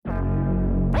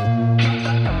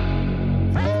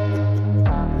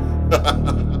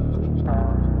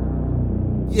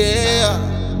Yeah.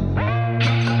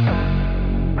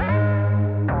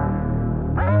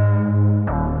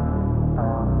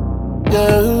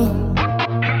 You,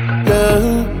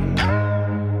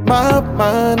 my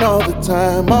mind all the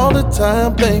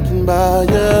time thinking about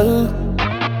you.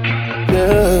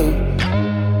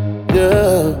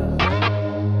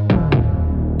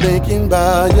 Thinking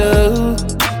about you,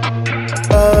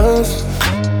 us.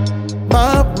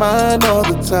 My mind all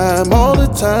the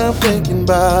time thinking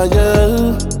about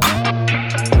you.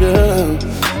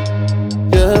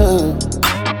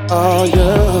 Oh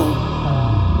yeah.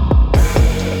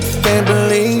 Can't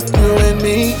believe you and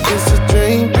me, it's a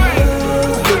dream.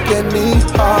 Look at me,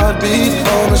 heartbeat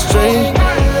on the string.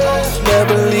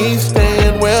 Never leave,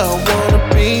 staying where I wanna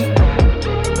be.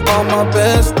 All my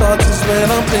best thoughts is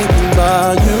when I'm thinking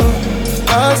about you.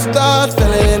 I start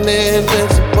feeling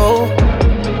invincible.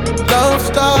 Love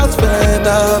starts filling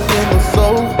up in my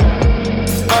soul.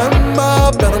 I'm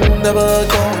up and I'm never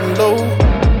going low.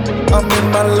 I'm in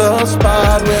my love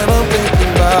spot when I'm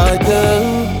thinking about you.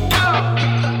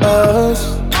 Us,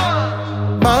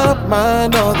 my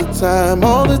mind all the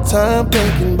time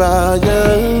thinking about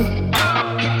you.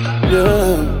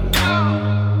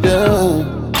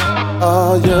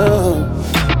 Oh yeah.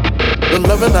 The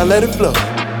loving, I let it flow.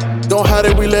 Don't hide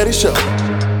it, we let it show.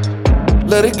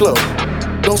 Let it glow.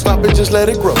 Don't stop it, just let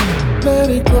it grow. Let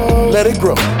it grow. Let it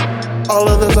grow. All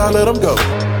others, I let them go.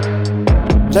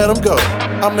 Let them go.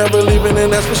 I'm never leaving,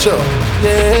 and that's for sure.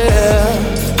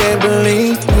 Yeah. Can't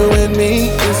believe you and me,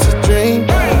 it's a dream.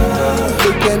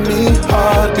 Look at me,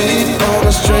 heartbeat on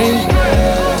a string.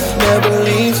 Never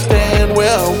leave, staying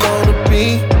where I wanna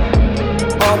be.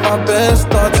 All my best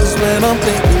thoughts is when I'm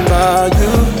thinking about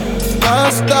you. I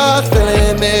start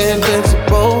feeling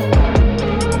invincible.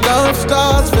 Love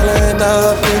starts filling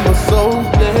up in my soul,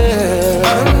 yeah.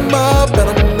 I'm up and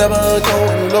I'm never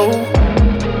going low.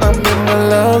 I'm in my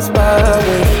love spot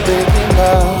when I'm thinking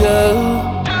about you.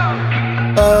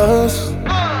 Us,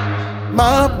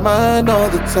 my mind all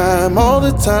the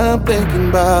time thinking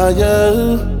about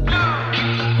you.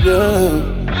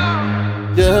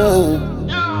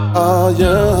 Oh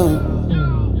yeah.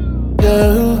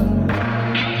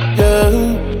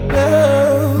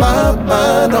 My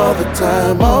mind all the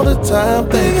time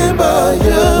thinking about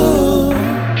you.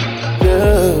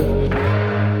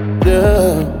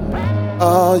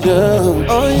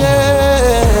 Oh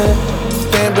yeah.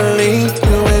 Can't believe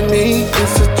you and me,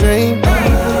 it's a dream.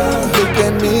 Look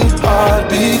at me,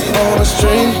 heartbeat on a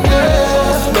string.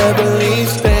 Never leave,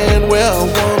 staying where I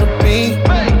wanna be.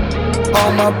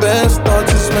 All my best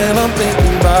thoughts is when I'm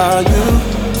thinking about you.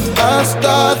 I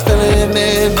start feeling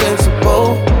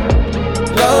invincible.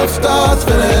 Love starts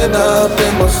filling up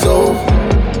in my soul.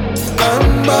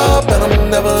 I'm up and I'm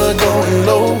never going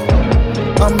low.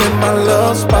 I'm in my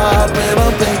love spot when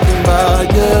I'm thinking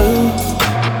about you.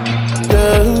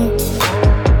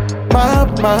 My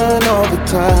mind all the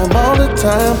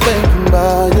time thinking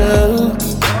about you.